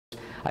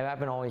I've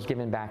been always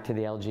giving back to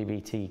the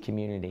LGBT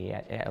community.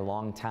 A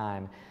long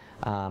time,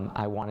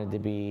 I wanted to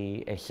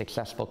be a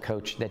successful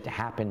coach that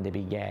happened to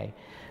be gay,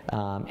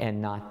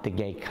 and not the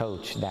gay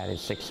coach that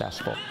is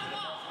successful.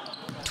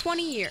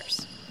 20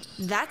 years.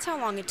 That's how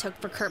long it took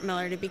for Curt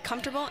Miller to be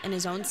comfortable in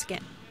his own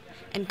skin.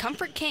 And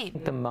comfort came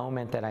The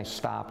moment that I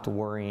stopped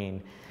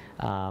worrying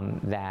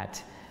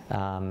that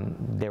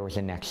there was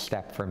a next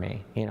step for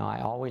me. You know,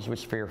 I always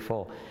was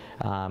fearful.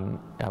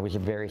 I was a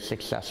very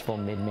successful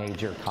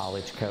mid-major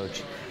college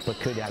coach, but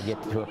could I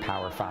get to a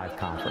Power 5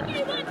 conference?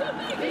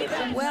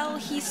 Well,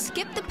 he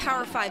skipped the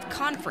Power 5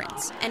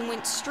 conference and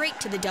went straight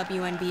to the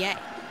WNBA.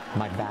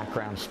 My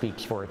background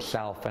speaks for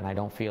itself, and I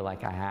don't feel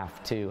like I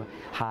have to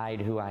hide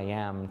who I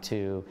am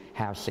to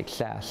have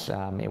success.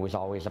 It was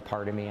always a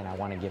part of me, and I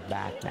want to give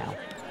back now.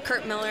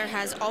 Curt Miller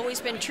has always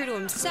been true to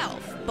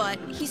himself, but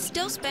he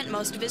still spent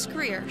most of his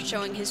career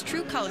showing his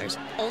true colors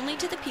only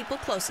to the people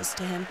closest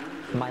to him.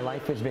 My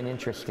life has been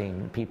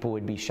interesting. People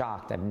would be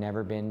shocked. I've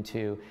never been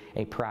to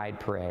a pride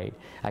parade.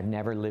 I've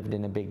never lived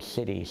in a big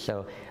city,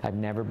 so I've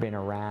never been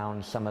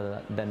around some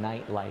of the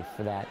nightlife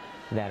that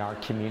our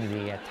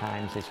community at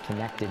times is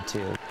connected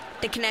to.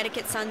 The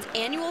Connecticut Sun's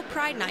annual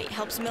Pride Night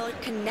helps Miller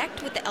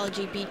connect with the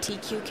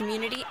LGBTQ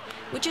community,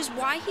 which is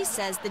why he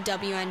says the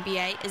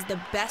WNBA is the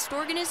best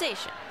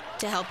organization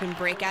to help him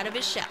break out of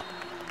his shell.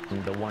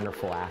 The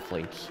wonderful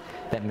athletes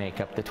that make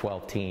up the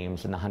 12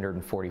 teams and the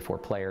 144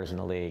 players in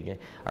the league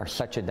are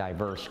such a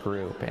diverse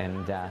group,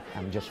 and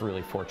I'm just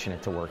really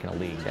fortunate to work in a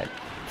league that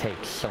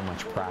takes so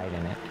much pride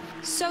in it.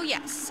 So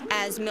yes,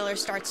 as Miller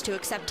starts to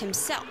accept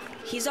himself,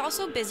 he's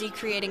also busy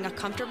creating a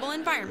comfortable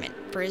environment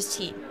for his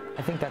team.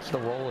 I think that's the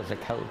role as a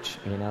coach.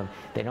 You know,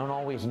 they don't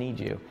always need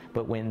you,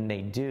 but when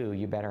they do,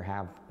 you better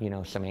have, you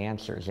know, some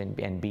answers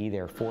and be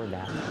there for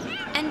them.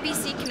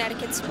 NBC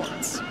Connecticut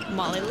Sports,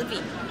 Molly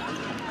Levine.